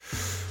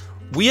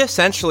We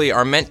essentially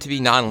are meant to be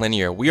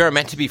nonlinear. We are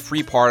meant to be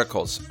free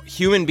particles.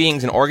 Human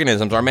beings and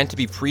organisms are meant to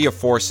be free of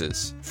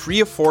forces. Free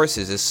of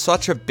forces is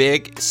such a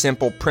big,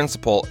 simple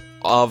principle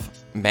of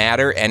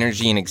matter,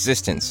 energy, and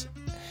existence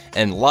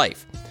and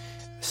life.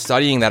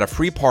 Studying that a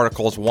free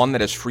particle is one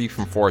that is free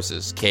from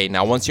forces. Okay,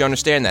 now once you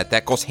understand that,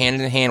 that goes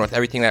hand in hand with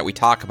everything that we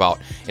talk about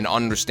in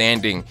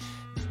understanding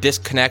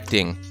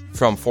disconnecting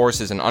from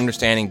forces and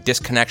understanding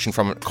disconnection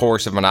from a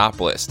coercive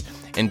monopolist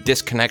and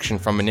disconnection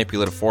from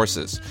manipulative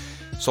forces.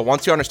 So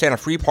once you understand a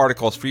free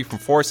particle is free from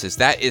forces,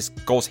 that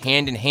goes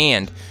hand in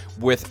hand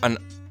with a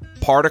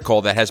particle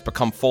that has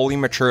become fully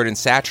matured and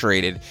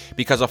saturated,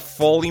 because a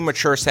fully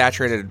mature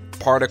saturated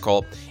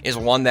particle is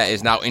one that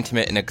is now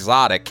intimate and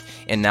exotic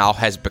and now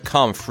has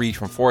become free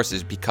from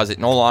forces because it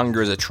no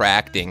longer is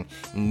attracting,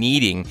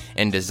 needing,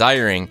 and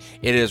desiring.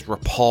 It is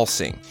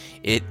repulsing.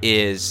 It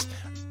is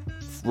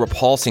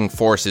repulsing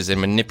forces and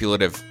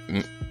manipulative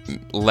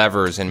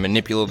levers and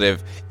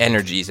manipulative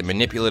energies and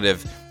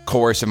manipulative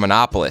coercive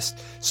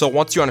monopolists. So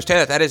once you understand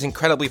that, that is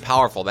incredibly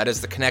powerful. That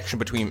is the connection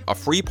between a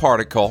free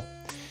particle,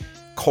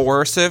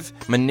 coercive,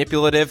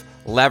 manipulative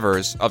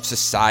levers of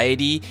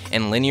society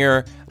and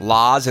linear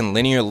laws and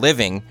linear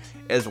living,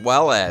 as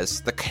well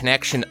as the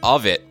connection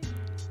of it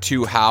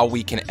to how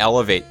we can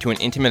elevate to an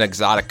intimate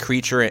exotic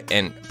creature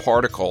and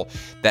particle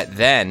that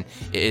then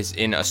is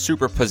in a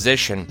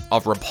superposition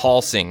of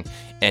repulsing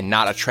and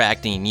not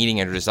attracting, needing,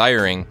 and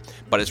desiring,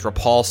 but it's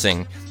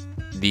repulsing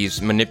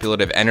these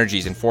manipulative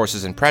energies and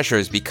forces and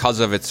pressures because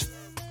of its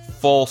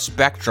full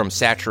spectrum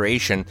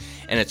saturation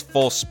and its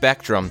full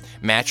spectrum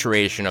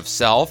maturation of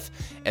self,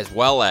 as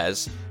well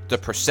as the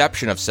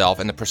perception of self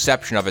and the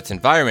perception of its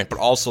environment, but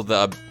also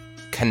the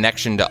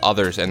connection to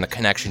others and the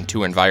connection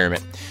to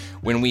environment.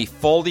 When we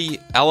fully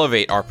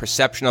elevate our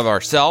perception of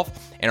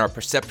ourself and our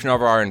perception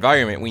of our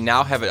environment, we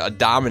now have a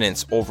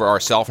dominance over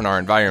ourself and our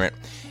environment,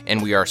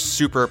 and we are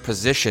super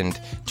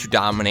positioned to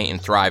dominate and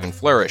thrive and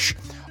flourish.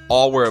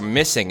 All we're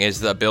missing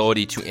is the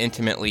ability to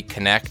intimately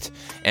connect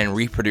and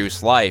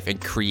reproduce life and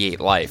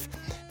create life.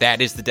 That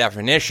is the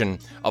definition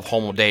of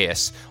Homo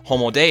Deus.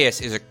 Homo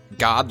Deus is a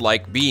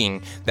godlike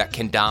being that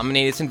can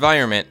dominate its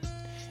environment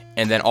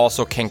and then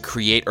also can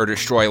create or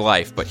destroy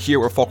life. But here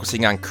we're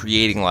focusing on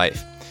creating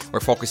life. We're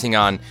focusing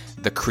on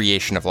the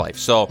creation of life.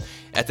 So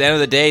at the end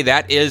of the day,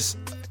 that is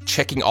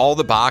checking all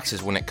the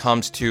boxes when it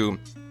comes to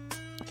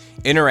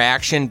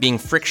interaction, being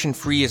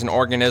friction-free as an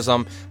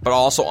organism, but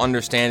also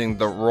understanding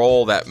the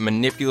role that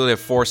manipulative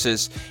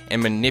forces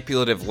and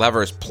manipulative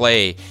levers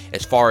play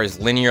as far as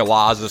linear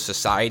laws of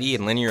society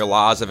and linear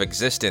laws of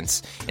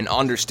existence, and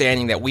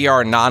understanding that we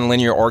are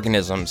nonlinear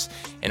organisms,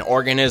 and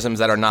organisms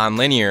that are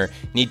nonlinear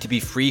need to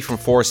be free from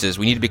forces.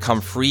 We need to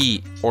become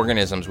free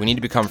organisms. We need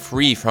to become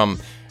free from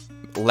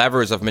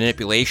levers of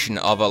manipulation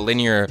of a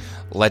linear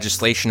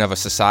legislation of a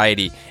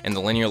society and the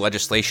linear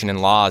legislation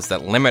and laws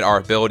that limit our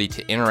ability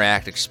to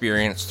interact,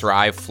 experience,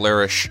 thrive,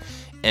 flourish,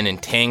 and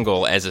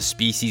entangle as a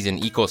species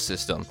and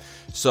ecosystem.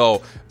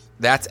 So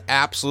that's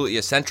absolutely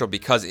essential,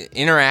 because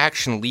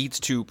interaction leads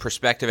to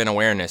perspective and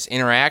awareness.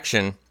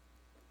 Interaction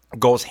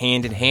goes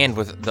hand in hand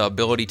with the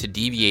ability to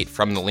deviate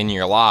from the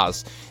linear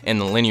laws and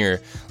the linear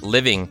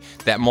living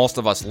that most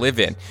of us live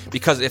in.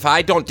 Because if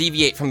I don't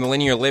deviate from the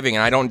linear living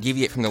and I don't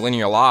deviate from the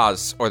linear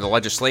laws or the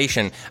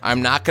legislation,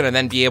 I'm not going to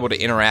then be able to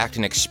interact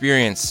and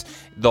experience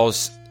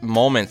those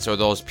moments or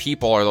those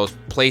people or those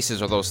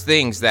places or those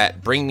things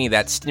that bring me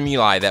that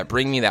stimuli, that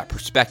bring me that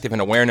perspective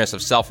and awareness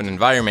of self and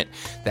environment,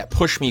 that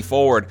push me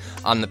forward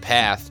on the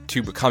path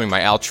to becoming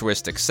my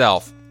altruistic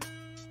self.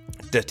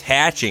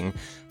 Detaching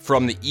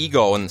from the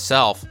ego and the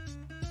self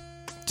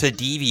to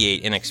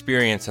deviate and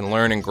experience and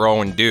learn and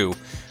grow and do.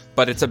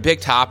 But it's a big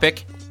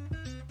topic,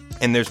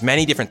 and there's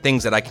many different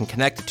things that I can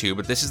connect it to,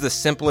 but this is the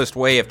simplest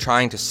way of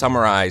trying to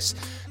summarize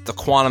the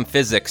quantum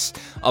physics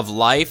of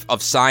life,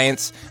 of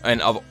science,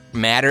 and of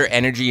matter,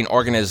 energy, and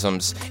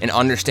organisms, and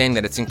understanding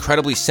that it's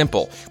incredibly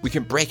simple. We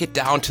can break it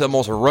down to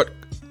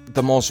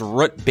the most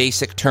root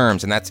basic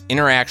terms, and that's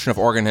interaction of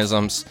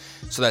organisms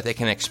so that they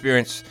can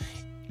experience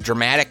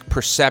dramatic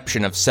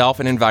perception of self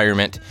and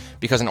environment,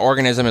 because an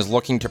organism is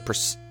looking to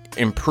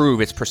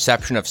improve its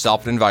perception of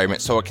self and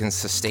environment so it can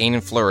sustain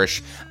and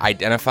flourish,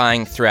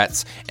 identifying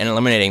threats and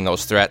eliminating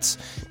those threats,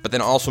 but then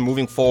also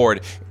moving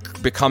forward,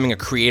 becoming a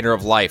creator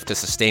of life to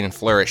sustain and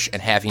flourish,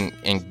 and having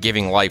and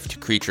giving life to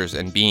creatures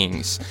and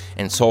beings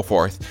and so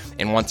forth.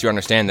 And once you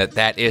understand that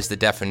that is the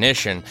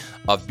definition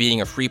of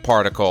being a free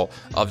particle,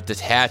 of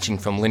detaching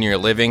from linear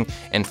living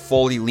and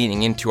fully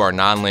leaning into our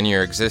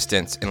nonlinear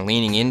existence and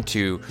leaning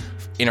into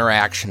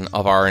interaction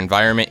of our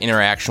environment,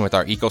 interaction with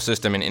our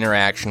ecosystem, and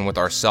interaction with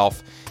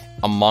ourself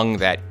among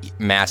that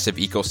massive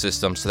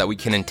ecosystem, so that we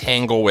can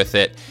entangle with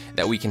it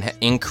that we can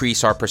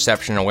increase our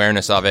perception and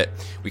awareness of it.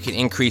 We can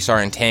increase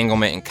our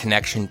entanglement and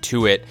connection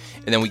to it,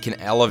 and then we can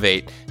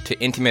elevate to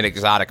intimate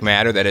exotic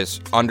matter that is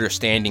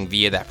understanding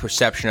via that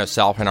perception of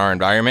self and our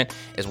environment,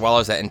 as well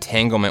as that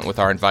entanglement with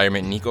our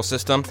environment and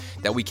ecosystem,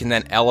 that we can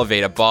then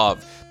elevate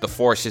above the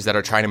forces that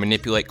are trying to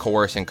manipulate,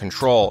 coerce, and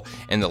control,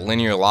 and the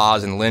linear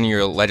laws and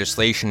linear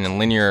legislation and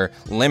linear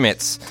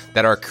limits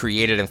that are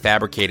created and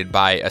fabricated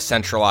by a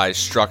centralized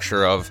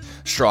structure of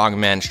strong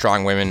men,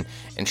 strong women,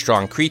 and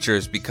strong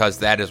creatures, because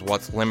that is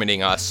what's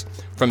limiting us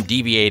from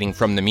deviating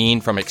from the mean,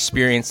 from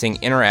experiencing,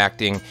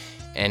 interacting,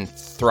 and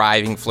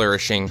thriving,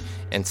 flourishing,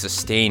 and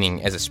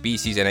sustaining as a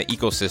species and an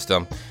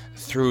ecosystem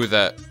through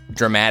the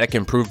dramatic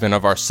improvement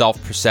of our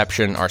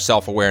self-perception, our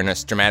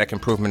self-awareness, dramatic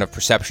improvement of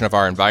perception of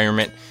our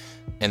environment,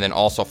 and then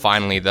also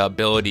finally the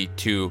ability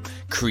to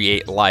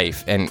create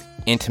life and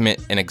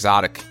intimate and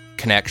exotic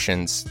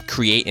connections,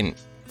 create and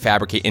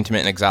fabricate intimate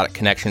and exotic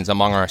connections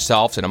among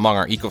ourselves and among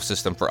our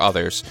ecosystem for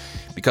others.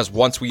 Because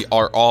once we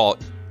are all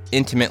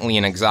intimately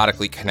and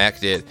exotically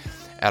connected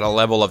at a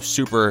level of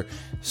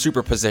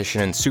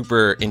superposition and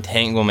super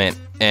entanglement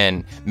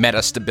and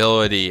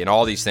metastability and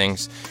all these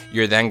things,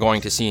 you're then going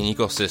to see an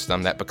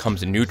ecosystem that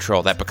becomes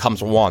neutral, that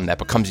becomes one, that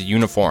becomes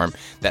uniform,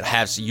 that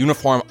has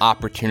uniform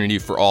opportunity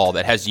for all,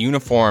 that has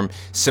uniform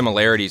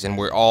similarities, and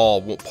we're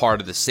all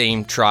part of the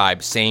same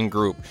tribe, same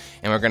group,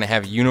 and we're going to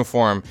have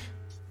uniform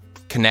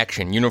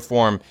connection,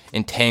 uniform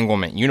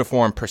entanglement,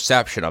 uniform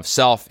perception of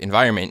self,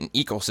 environment, and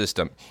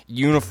ecosystem,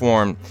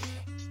 uniform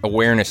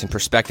awareness and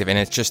perspective. And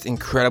it's just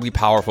incredibly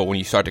powerful when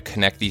you start to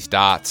connect these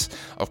dots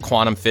of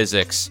quantum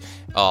physics,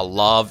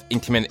 love,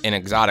 intimate and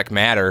exotic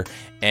matter,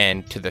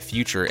 and to the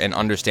future, and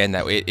understand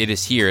that it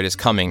is here, it is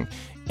coming,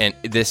 and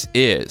this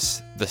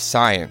is the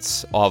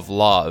science of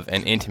love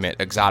and intimate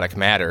exotic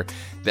matter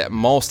that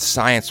most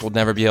science will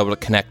never be able to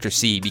connect or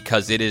see,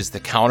 because it is the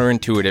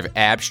counterintuitive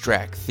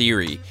abstract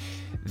theory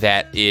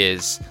that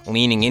is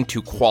leaning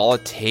into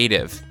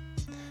qualitative,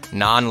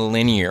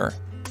 non-linear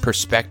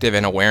perspective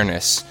and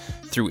awareness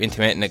through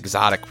intimate and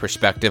exotic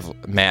perspective,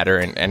 matter,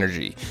 and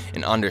energy,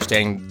 and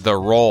understanding the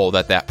role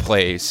that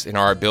plays in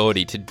our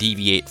ability to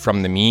deviate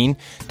from the mean,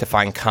 to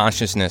find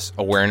consciousness,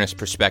 awareness,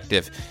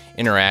 perspective,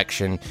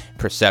 interaction,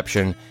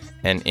 perception,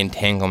 and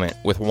entanglement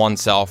with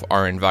oneself,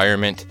 our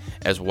environment,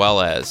 as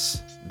well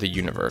as the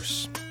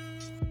universe.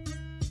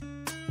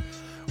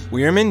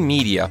 Weirman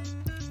Media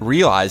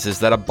realizes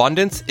that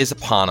abundance is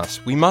upon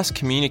us. We must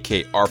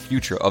communicate our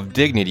future of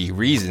dignity,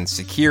 reason,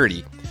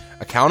 security,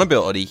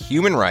 accountability,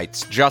 human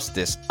rights,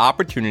 justice,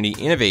 opportunity,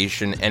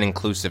 innovation, and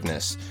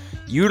inclusiveness,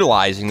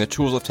 utilizing the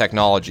tools of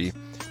technology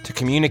to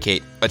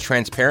communicate a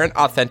transparent,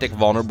 authentic,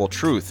 vulnerable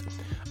truth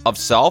of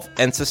self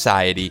and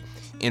society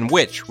in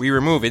which we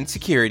remove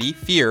insecurity,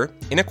 fear,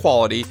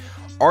 inequality,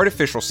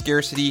 artificial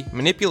scarcity,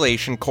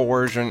 manipulation,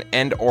 coercion,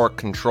 and/or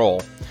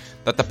control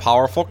that the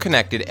powerful,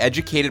 connected,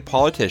 educated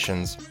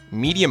politicians,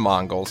 media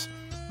mongols,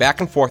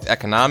 back-and-forth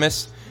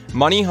economists,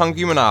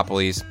 money-hungry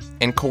monopolies,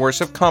 and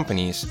coercive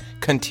companies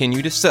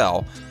continue to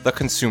sell the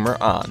consumer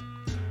on.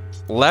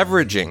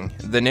 Leveraging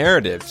the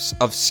narratives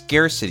of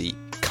scarcity,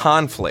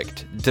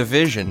 conflict,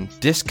 division,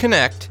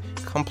 disconnect,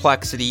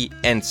 complexity,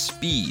 and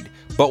speed,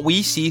 but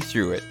we see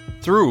through it,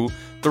 through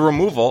the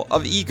removal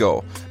of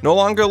ego, no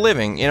longer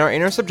living in our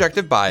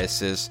intersubjective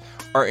biases,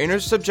 our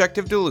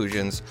intersubjective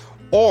delusions,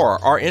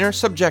 or our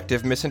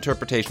intersubjective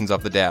misinterpretations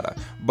of the data,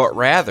 but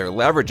rather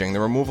leveraging the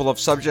removal of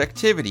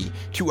subjectivity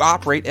to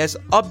operate as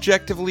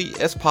objectively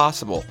as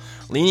possible,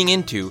 leaning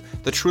into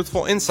the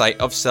truthful insight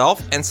of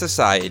self and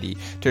society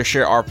to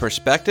share our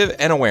perspective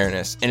and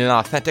awareness in an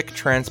authentic,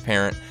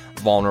 transparent,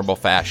 vulnerable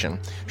fashion,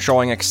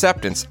 showing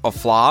acceptance of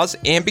flaws,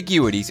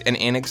 ambiguities, and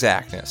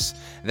inexactness,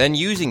 then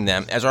using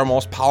them as our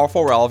most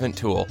powerful, relevant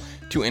tool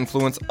to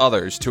influence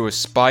others to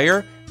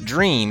aspire,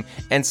 dream,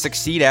 and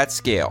succeed at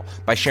scale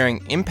by sharing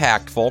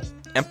impactful,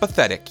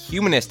 empathetic,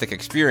 humanistic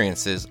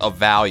experiences of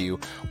value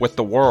with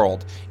the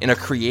world in a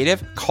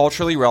creative,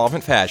 culturally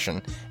relevant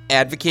fashion,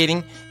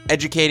 advocating,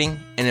 educating,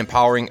 and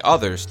empowering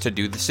others to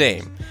do the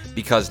same.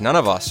 Because none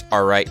of us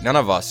are right, none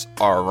of us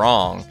are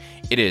wrong.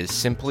 It is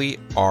simply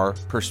our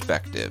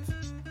perspective.